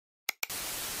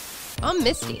I'm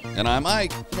Misty. And I'm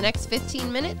Ike. For the next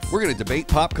 15 minutes, We're going to debate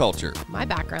pop culture. my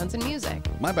background's in music.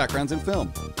 My background's in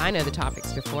film. I know the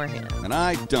topics beforehand. And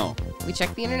I don't. We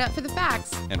check the internet for the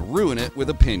facts, And ruin it with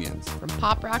opinions. from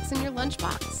pop rocks in your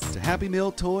lunchbox. To Happy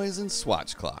Meal toys and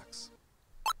swatch clocks.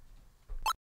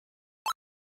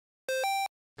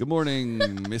 Good morning,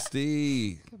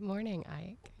 Misty. Good morning,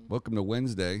 Ike. Welcome to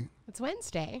Wednesday. It's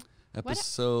Wednesday.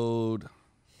 Episode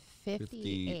 58.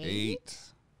 58.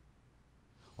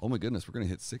 Oh my goodness, we're going to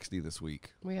hit 60 this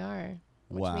week. We are.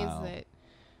 Which Wow. means that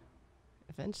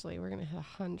eventually we're going to hit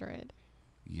 100.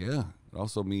 Yeah. It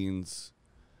also means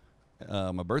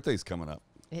my birthday's coming up.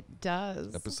 It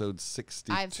does. Episode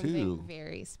 62. I have something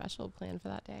very special planned for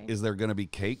that day. Is there going to be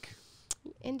cake?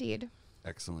 Indeed.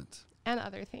 Excellent. And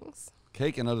other things.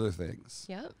 Cake and other things.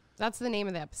 Yep. That's the name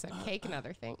of the episode. Cake and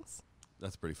other things.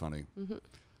 That's pretty funny.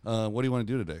 Mm-hmm. What do you want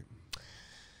to do today?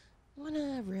 I want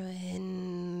to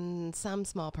ruin some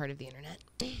small part of the internet.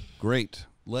 Great.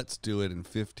 Let's do it in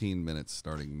 15 minutes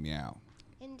starting meow.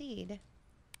 Indeed.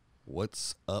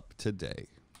 What's up today?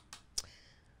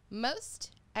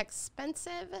 Most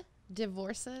expensive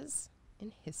divorces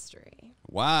in history.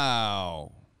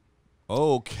 Wow.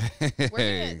 Okay. We're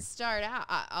going to start out.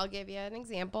 I'll give you an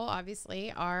example.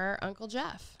 Obviously, our Uncle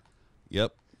Jeff.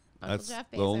 Yep. Uncle That's Jeff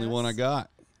the only one I Bezos.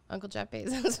 Got. Uncle Jeff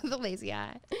Bezos with a lazy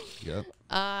eye. Yep.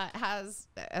 Has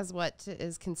as what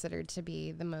is considered to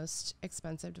be the most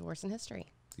expensive divorce in history.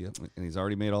 Yep. And he's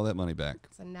already made all that money back.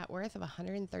 It's a net worth of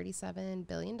 $137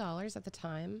 billion at the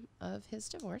time of his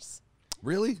divorce.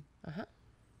 Really?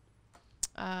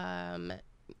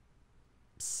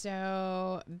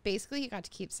 So basically he got to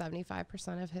keep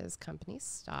 75% of his company's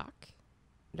stock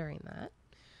during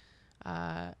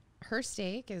that. Her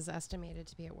stake is estimated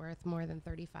to be worth more than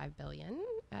 $35 billion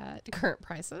at current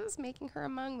prices, making her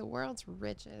among the world's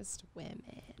richest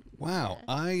women. Wow.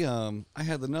 I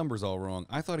had the numbers all wrong.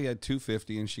 I thought he had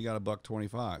 250 and she got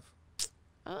 $125.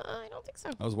 I don't think so.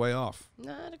 I was way off.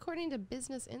 Not according to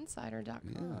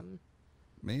businessinsider.com.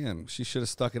 Man, she should have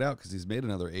stuck it out because he's made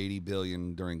another 80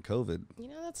 billion during COVID. You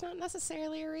know, that's not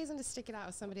necessarily a reason to stick it out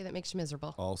with somebody that makes you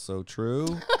miserable. Also true.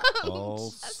 Just a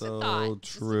Also thought.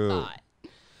 true. Just a thought.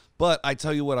 But I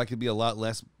tell you what, I could be a lot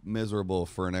less miserable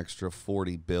for an extra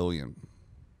 40 billion.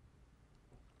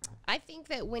 I think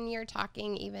that when you're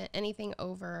talking even anything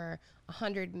over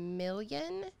 100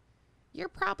 million, you're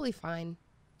probably fine.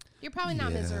 You're probably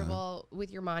not Yeah. miserable with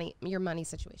your money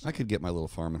situation. I could get my little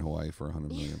farm in Hawaii for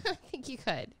 100 million. I think you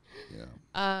could. Yeah.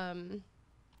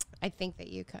 I think that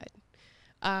you could.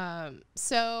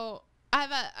 So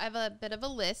I have a bit of a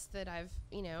list that I've,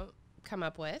 come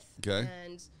up with. Okay.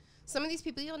 And some of these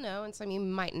people you'll know and some you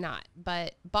might not.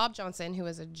 But Bob Johnson, who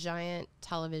was a giant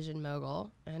television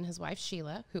mogul, and his wife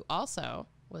Sheila, who also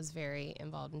was very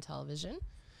involved in television,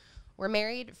 were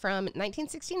married from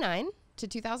 1969 to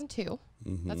 2002.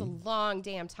 That's a long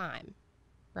damn time,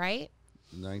 right?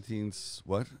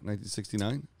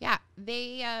 1969? Yeah,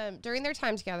 they during their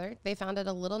time together, they founded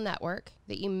a little network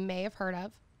that you may have heard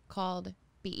of called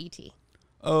BET.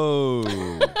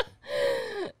 Oh.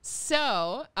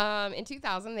 So, in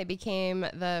 2000, they became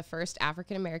the first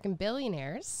African-American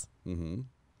billionaires. Mm-hmm.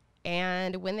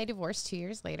 And when they divorced 2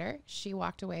 years later, she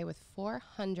walked away with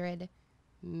 $400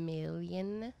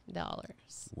 million.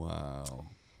 Wow.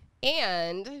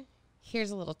 And here's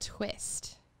a little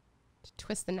twist. To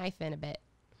twist the knife in a bit.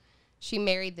 She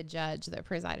married the judge that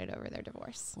presided over their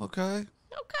divorce. Okay.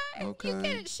 Okay. You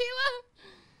get it, Sheila.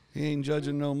 He ain't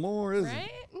judging no more, is he?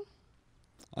 Right?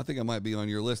 I think I might be on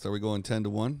your list. Are we going 10 to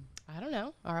 1? I don't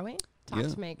know. Are we? Talk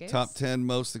to me, Goose. Top 10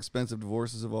 most expensive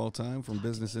divorces of all time from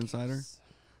Business Insider.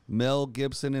 Mel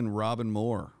Gibson and Robin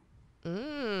Moore.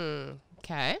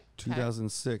 Okay.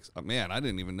 2006. Oh, man, I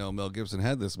didn't even know Mel Gibson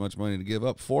had this much money to give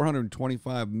up.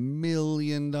 $425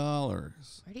 million. Where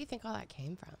do you think all that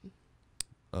came from?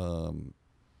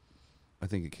 I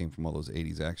think it came from all those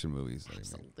 80s action movies.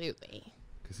 Absolutely.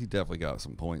 Because he definitely got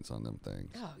some points on them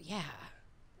things. Oh, yeah.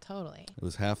 Totally. It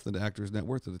was half the actor's net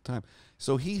worth at the time.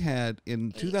 So he had,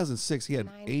 in 2006, he had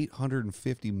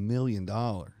 $850 million.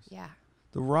 Yeah.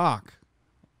 The Rock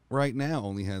right now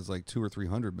only has like 200 or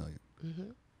 300 million.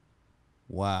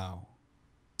 Wow.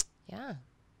 Yeah.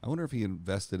 I wonder if he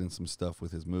invested in some stuff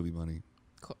with his movie money.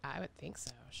 Cool. I would think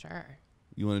so. Sure.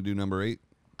 You want to do number 8?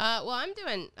 Well, I'm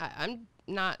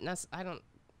not, I don't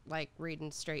like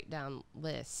reading straight down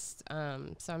lists.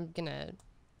 So I'm going to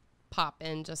pop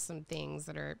in just some things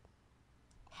that are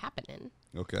happening.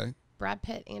 Okay. Brad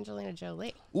Pitt, Angelina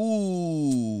Jolie.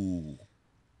 Ooh.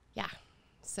 Yeah.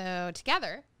 So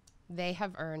together, they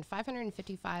have earned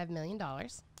 $555 million.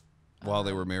 While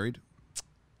they were married?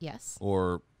 Yes.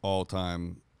 Or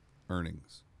all-time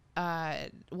earnings?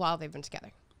 while they've been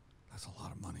together. That's a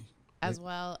lot of money. As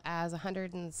well as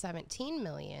 $117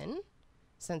 million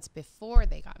since before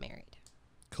they got married.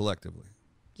 Collectively.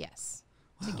 Yes.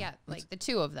 Wow, To get like the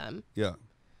two of them. Yeah.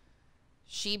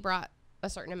 She brought a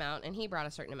certain amount and he brought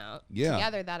a certain amount. Yeah.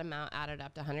 Together that amount added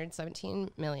up to $117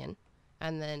 million.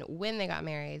 And then when they got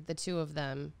married, the two of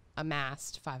them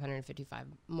amassed $555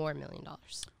 more million.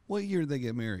 What year did they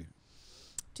get married?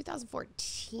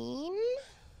 2014,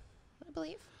 I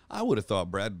believe. I would have thought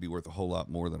Brad would be worth a whole lot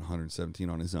more than 117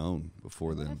 on his own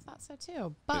before then. I thought so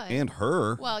too. But And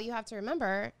her. well, you have to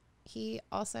remember, he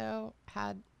also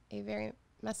had a very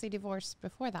messy divorce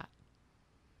before that.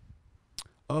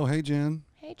 Oh, hey, Jen.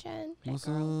 Hey, Jen. Hey, What's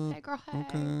girl. up? Hey, girl. Hey.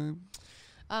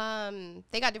 Okay.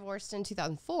 They got divorced in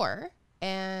 2004,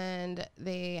 and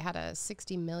they had a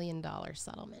 $60 million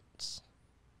settlement.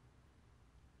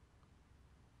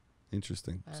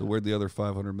 Interesting. So where'd the other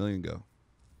 500 million go?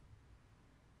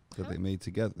 That they made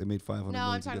together. They made 500 No,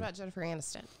 million I'm talking together. about Jennifer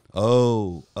Aniston.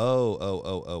 Oh.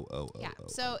 Yeah.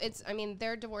 So it's, I mean,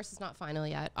 their divorce is not final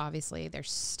yet. Obviously, they're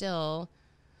still,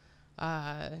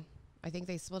 I think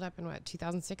they split up in what,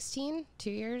 2016?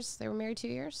 2 years? They were married 2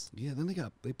 years? Yeah, then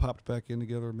they popped back in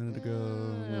together a minute ago.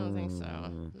 I don't think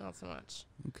so. Not so much.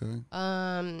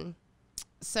 Okay.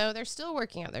 So they're still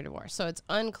working out their divorce. So it's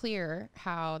unclear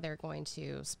how they're going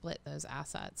to split those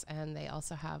assets. And they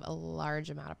also have a large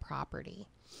amount of property.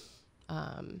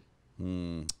 The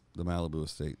Malibu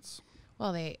Estates.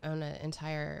 Well, they own an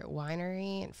entire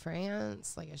winery in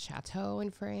France, like a chateau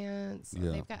in France.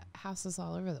 Yeah. They've got houses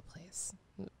all over the place.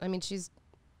 I mean,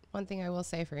 one thing I will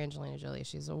say for Angelina Jolie,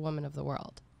 she's a woman of the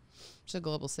world. She's a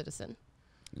global citizen.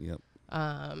 Yep.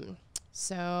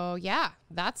 So yeah,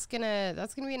 that's gonna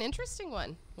be an interesting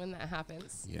one when that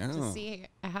happens. Yeah. To see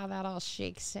how that all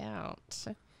shakes out.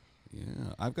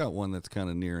 Yeah. I've got one that's kind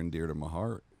of near and dear to my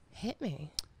heart. Hit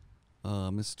me.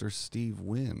 Mr. Steve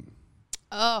Wynn.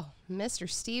 Oh, Mr.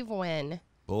 Steve Wynn.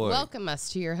 Boy. Welcome us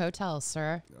to your hotel,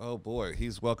 sir. Oh, boy.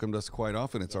 He's welcomed us quite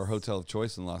often. It's our hotel of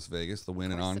choice in Las Vegas, the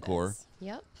Wynn and Encore.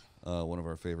 Yep. One of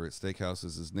our favorite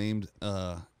steakhouses is named,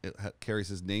 carries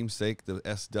his namesake, the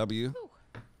SW. Ooh,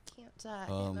 can't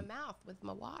hit my mouth with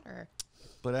my water.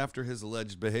 But after his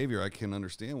alleged behavior, I can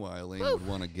understand why Elaine would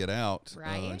want to get out.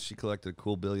 Right. And she collected a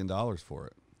cool $1 billion for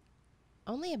it.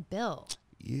 Only a bill.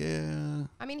 Yeah.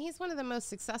 I mean, he's one of the most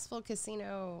successful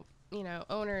casino,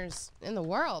 owners in the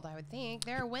world, I would think.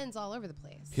 There are wins all over the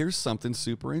place. Here's something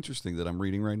super interesting that I'm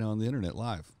reading right now on the internet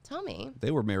live. Tell me. They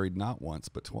were married not once,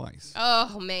 but twice.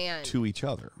 Oh, man. To each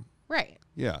other. Right.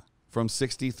 Yeah. From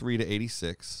 63 to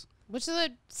 86. Which is a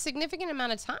significant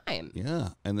amount of time. Yeah.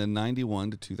 And then 91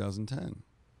 to 2010.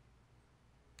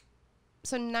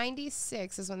 So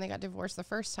 96 is when they got divorced the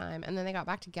first time, and then they got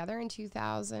back together in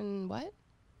 2000, what?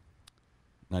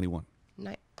 91.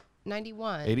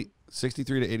 91.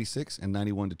 63 to 86 and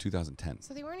 91 to 2010.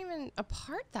 So they weren't even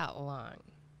apart that long.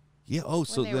 Yeah. Oh,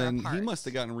 so they were then he apart. must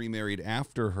have gotten remarried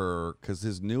after her because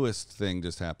his newest thing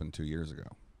just happened 2 years ago.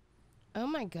 Oh,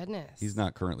 my goodness. He's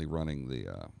not currently running the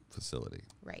facility.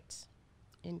 Right.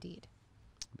 Indeed.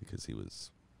 Because he was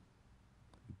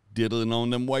diddling on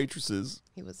them waitresses.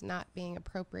 He was not being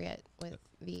appropriate with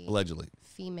the Allegedly.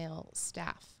 female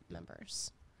staff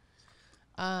members.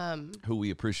 Who we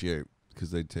appreciate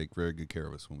because they take very good care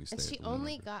of us when we stay. And she at the Wynn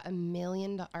only Anchor. got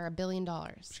 $1 billion.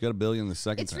 She got $1 billion the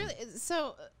second It's time. really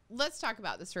so. Let's talk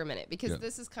about this for a minute because Yeah.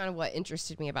 this is kind of what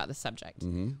interested me about the subject.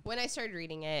 Mm-hmm. When I started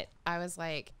reading it, I was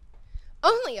like,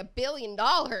 only $1 billion.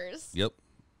 Yep.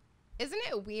 Isn't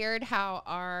it weird how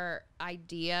our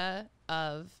idea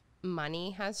of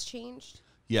money has changed?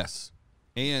 Yes.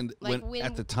 And Like when when-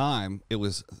 at the time, it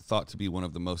was thought to be one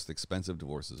of the most expensive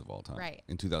divorces of all time. Right.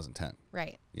 In 2010.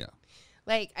 Right. Yeah.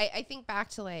 Like, I think back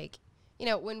to, like,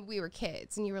 when we were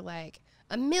kids and you were like,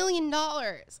 $1 million. And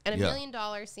 $1 Yeah.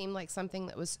 million seemed like something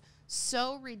that was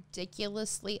so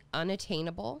ridiculously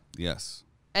unattainable. Yes.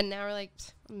 And now we're like,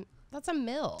 that's $1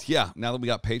 million. Yeah. Now that we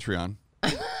got Patreon,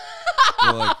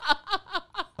 we're like,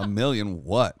 $1 million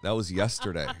what? That was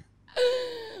yesterday.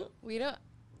 We don't.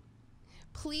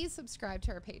 Please subscribe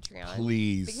to our Patreon.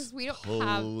 Please. Because we don't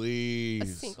have a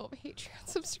single Patreon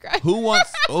subscriber. Who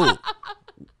wants? Oh.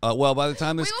 Well, by the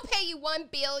time We this, will pay you $1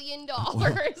 billion to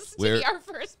Where- be our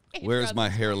first Patreon where's my subscriber.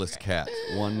 hairless cat?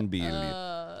 $1 billion.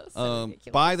 So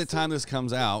ridiculous. By the time this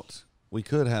comes out, we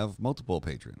could have multiple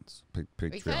patrons. We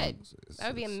could. Patreons. That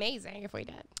would be amazing if we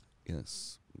did.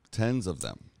 Yes, tens of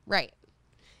them. Right.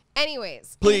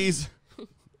 Anyways. Please.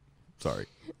 Sorry.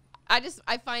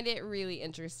 I find it really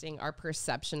interesting, our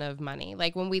perception of money.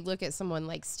 Like when we look at someone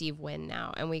like Steve Wynn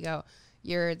now and we go,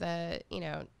 you're the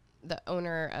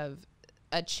owner of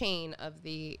a chain of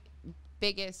the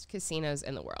biggest casinos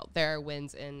in the world. There are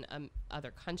wins in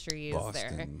other countries.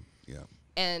 Boston, yeah.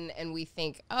 And we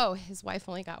think, oh, his wife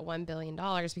only got $1 billion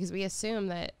because we assume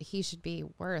that he should be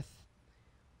worth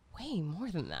way more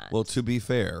than that. Well, to be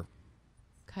fair,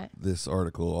 okay. This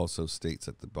article also states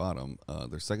at the bottom,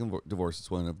 their second divorce is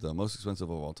one of the most expensive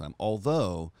of all time.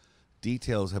 Although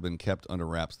details have been kept under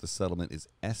wraps, the settlement is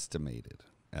estimated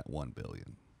at $1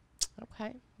 billion.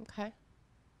 Okay.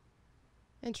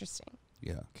 Interesting.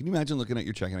 Yeah. Can you imagine looking at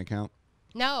your checking account?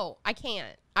 No, I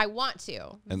can't. I want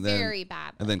to. And very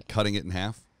badly. And then cutting it in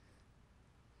half?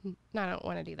 No, I don't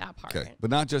want to do that part. Okay. But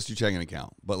not just your checking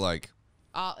account, but like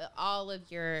all of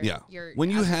your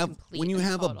when you have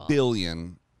total. $1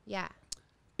 billion, yeah,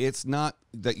 it's not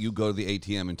that you go to the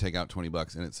ATM and take out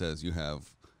 $20 and it says you have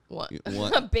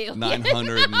 $1 billion,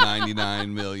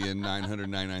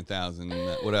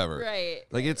 999,999,000, whatever. Right.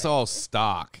 Like it's all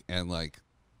stock and like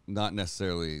not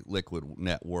necessarily liquid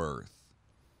net worth.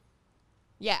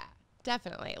 Yeah,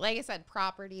 definitely. Like I said,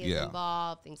 property is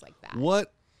involved, things like that.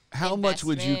 How much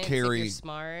would you carry? If you're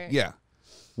smart. Yeah.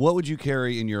 What would you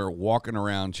carry in your walking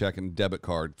around checking debit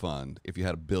card fund if you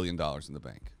had $1 billion in the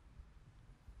bank?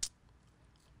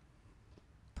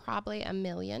 Probably $1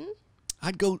 million.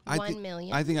 I'd go 1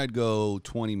 million. I think I'd go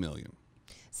 20 million.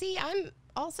 See, I'm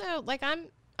also like I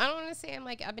don't want to say I'm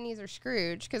like Ebenezer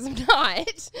Scrooge because I'm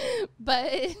not.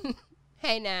 But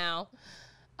hey, now,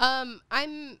 I'm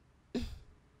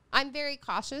very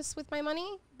cautious with my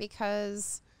money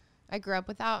because I grew up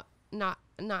without not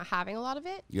having a lot of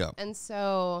it. Yeah. And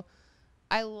so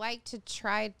I like to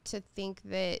try to think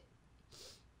that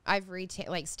I've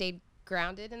stayed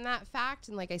grounded in that fact,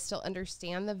 and like I still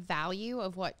understand the value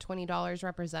of what $20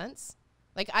 represents.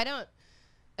 Like I don't,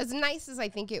 as nice as I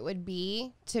think it would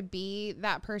be to be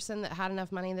that person that had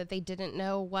enough money that they didn't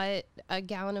know what a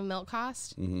gallon of milk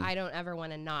cost, I don't ever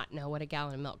want to not know what a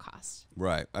gallon of milk costs.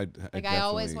 Right. I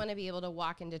always want to be able to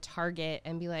walk into Target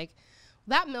and be like,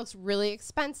 that milk's really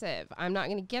expensive. I'm not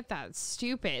going to get that. It's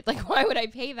stupid. Like, why would I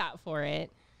pay that for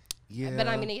it? Yeah. But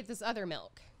I'm going to get this other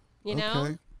milk, you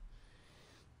know?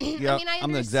 Yeah, I mean,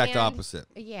 I'm the exact opposite.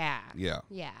 Yeah. Yeah.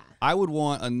 Yeah. I would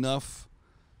want enough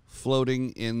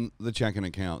floating in the checking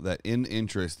account that in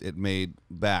interest it made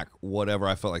back whatever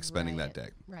I felt like spending that day.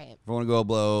 Right. If I want to go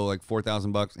blow like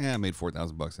 $4,000, I made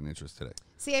 $4,000 in interest today.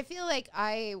 See, I feel like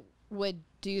I would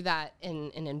do that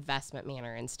in an investment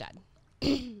manner instead.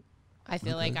 I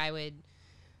feel like I would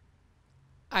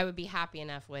be happy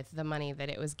enough with the money that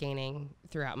it was gaining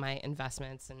throughout my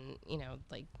investments and, you know,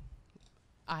 like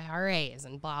IRAs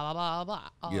and blah, blah, blah, blah,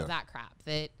 all of that crap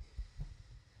that,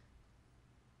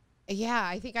 yeah,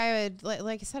 I think I would,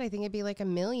 like I said, I think it'd be like $1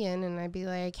 million and I'd be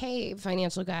like, hey,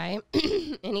 financial guy,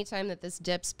 anytime that this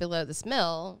dips below this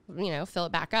mill, you know, fill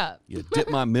it back up. Yeah, dip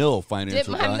my mill,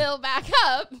 financial guy. Dip my mill back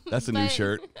up. That's a new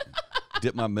shirt.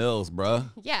 Dip my mills, bruh.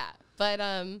 Yeah, but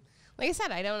like I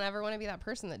said, I don't ever want to be that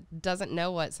person that doesn't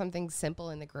know what something simple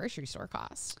in the grocery store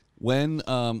costs. When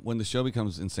the show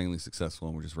becomes insanely successful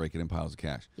and we're just raking in piles of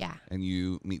cash, yeah, and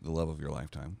you meet the love of your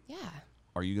lifetime, yeah,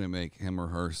 are you going to make him or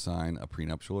her sign a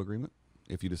prenuptial agreement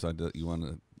if you decide that you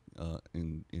want to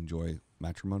enjoy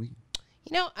matrimony?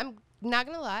 You know, I'm not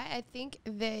going to lie. I think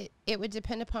that it would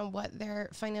depend upon what their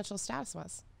financial status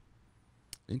was.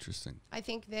 Interesting. I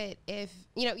think that if,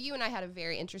 you know, you and I had a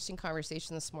very interesting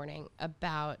conversation this morning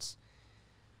about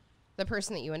the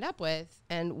person that you end up with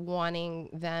and wanting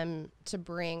them to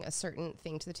bring a certain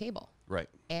thing to the table. Right.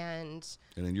 And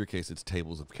in your case, it's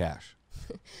tables of cash.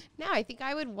 No, I think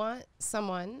I would want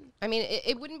someone, I mean,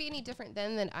 it wouldn't be any different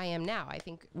then than I am now. I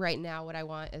think right now what I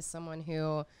want is someone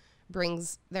who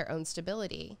brings their own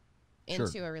stability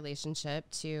into a relationship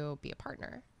to be a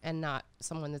partner and not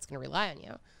someone that's going to rely on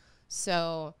you.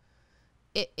 So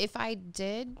if I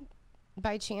did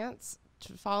by chance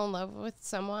to fall in love with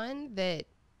someone that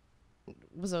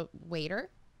was a waiter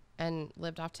and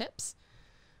lived off tips,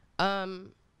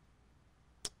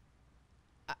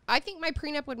 I think my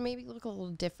prenup would maybe look a little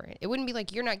different. It wouldn't be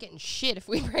like, you're not getting shit if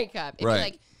we break up. It'd be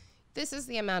like, this is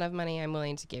the amount of money I'm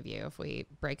willing to give you if we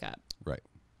break up. Right.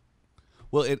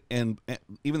 Well, and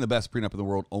even the best prenup in the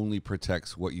world only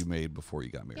protects what you made before you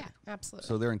got married. Yeah, absolutely.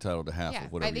 So they're entitled to half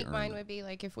of whatever you earn. I think mine would be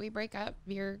like, if we break up,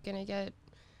 you're going to get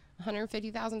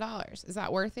 $150,000. Is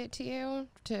that worth it to you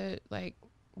to like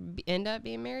end up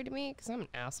being married to me? Because I'm an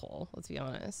asshole, let's be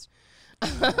honest. You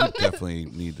definitely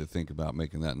need to think about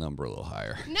making that number a little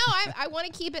higher. No, I want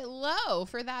to keep it low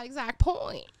for that exact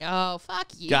point. Oh, fuck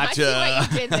you. Gotcha. I see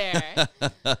what you did there.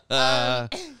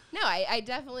 No, I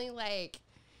definitely like...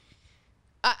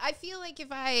 I feel like if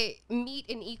I meet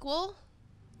an equal,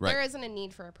 there isn't a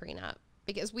need for a prenup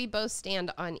because we both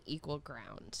stand on equal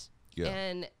ground. Yeah.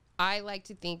 And I like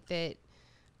to think that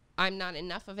I'm not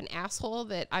enough of an asshole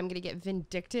that I'm going to get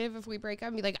vindictive if we break up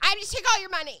and be like, I just take all your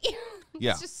money.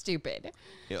 Yeah. It's just stupid.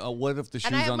 Yeah, what if the shoe's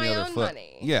And I have on the my other own foot?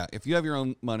 money. Yeah, if you have your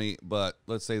own money, but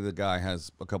let's say the guy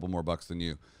has a couple more bucks than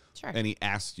you, Sure. and he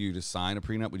asked you to sign a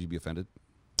prenup, would you be offended?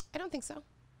 I don't think so.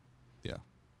 Yeah.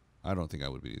 I don't think I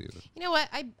would be either. You know what?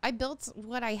 I built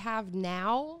what I have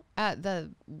now at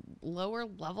the lower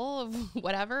level of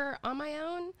whatever on my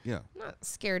own. Yeah. I'm not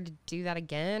scared to do that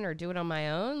again or do it on my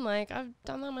own. Like, I've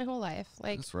done that my whole life.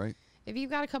 Like, That's right. if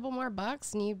you've got a couple more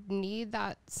bucks and you need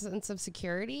that sense of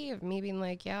security of me being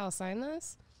like, yeah, I'll sign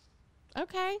this.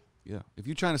 Okay. Yeah. If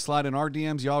you're trying to slide in our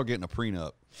DMs, y'all are getting a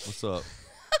prenup. What's up?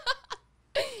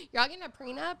 Y'all getting a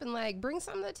prenup and, like, bring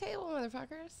something to the table,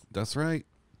 motherfuckers. That's right.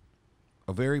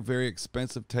 A very, very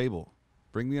expensive table.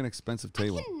 Bring me an expensive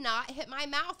table. I cannot hit my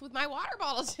mouth with my water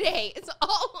bottle today. It's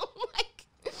all, like...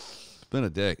 It's been a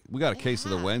day. We got a case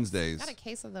of the Wednesdays. Got a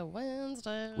case of the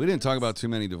Wednesdays. We didn't talk about too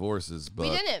many divorces, but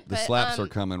didn't, the but, slaps are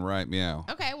coming right meow.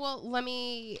 Okay, well, let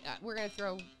me... we're going to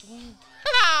throw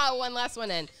one last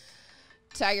one in.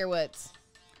 Tiger Woods.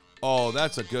 Oh,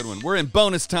 that's a good one. We're in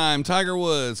bonus time, Tiger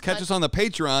Woods. Catch us on the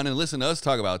Patreon and listen to us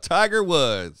talk about Tiger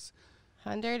Woods.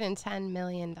 $110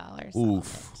 million.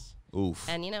 Oof. Oof.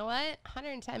 And you know what?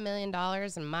 $110 million,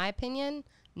 in my opinion,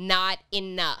 not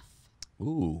enough.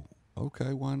 Ooh.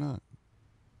 Okay, why not?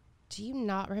 Do you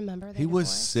not remember that? He was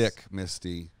sick,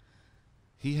 Misty.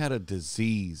 He had a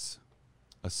disease.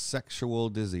 A sexual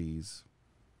disease.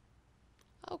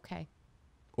 Okay.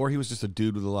 Or he was just a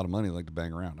dude with a lot of money that liked to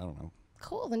bang around. I don't know.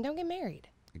 Cool, then don't get married.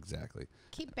 Exactly.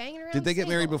 Keep banging around. Did they get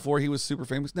married single. before he was super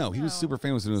famous? No, he was No. super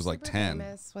famous when he was like Super 10.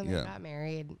 famous when they got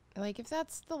married. Like, if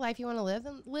that's the life you want to live,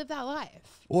 then live that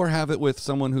life. Or have it with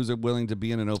someone who's willing to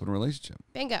be in an open relationship.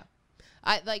 Bingo.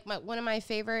 I like one of my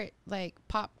favorite like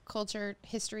pop culture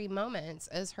history moments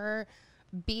is her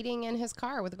beating in his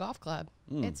car with a golf club.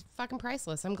 It's fucking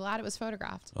priceless. I'm glad it was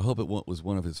photographed. I hope it was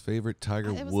one of his favorite Tiger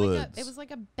It was Woods. it was like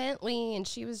a Bentley, and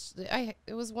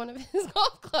it was one of his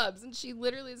golf clubs, and she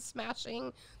literally is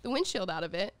smashing the windshield out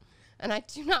of it. And I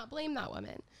do not blame that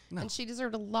woman. No. And she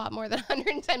deserved a lot more than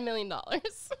 $110 million.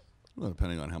 Well,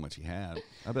 depending on how much he had.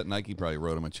 I bet Nike probably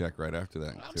wrote him a check right after that.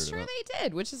 and I'm cleared it sure up. they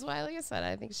did, which is why, like I said,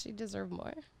 I think she deserved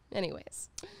more. Anyways,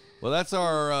 Well, that's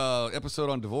our episode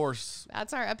on divorce.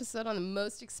 that's our episode on the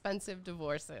most expensive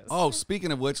divorces. Oh, speaking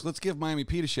of which, let's give Miami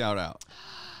Pete a shout out.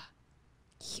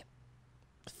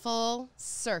 Full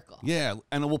circle. Yeah,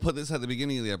 and we'll put this at the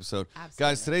beginning of the episode. Absolutely.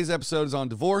 Guys, today's episode is on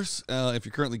divorce. If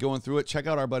you're currently going through it, check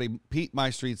out our buddy Pete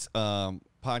Mystreet's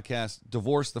podcast,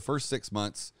 Divorce, the First 6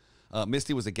 Months.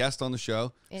 Misty was a guest on the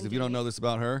show. 'Cause if you don't know this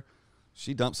about her,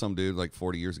 she dumped some dude like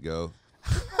 40 years ago.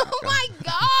 Oh my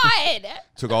God.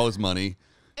 Took all his money.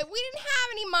 We didn't have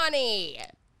any money.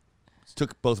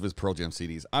 Took both of his Pearl Jam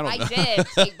CDs. I don't know. I did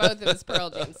take both of his Pearl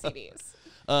Jam CDs.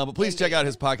 But please check out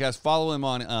his podcast. Follow him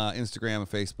on Instagram and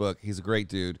Facebook. He's a great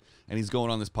dude, and he's going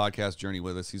on this podcast journey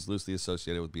with us. He's loosely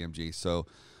associated with BMG. So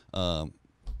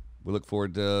we look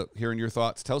forward to hearing your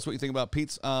thoughts. Tell us what you think about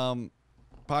Pete's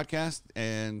podcast,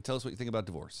 and tell us what you think about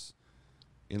divorce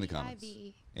in the comments.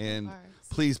 And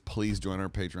please join our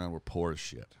Patreon. We're poor as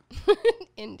shit.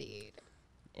 Indeed.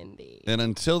 Indeed. And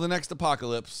until the next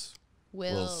apocalypse,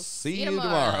 We'll see you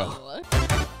tomorrow. tomorrow.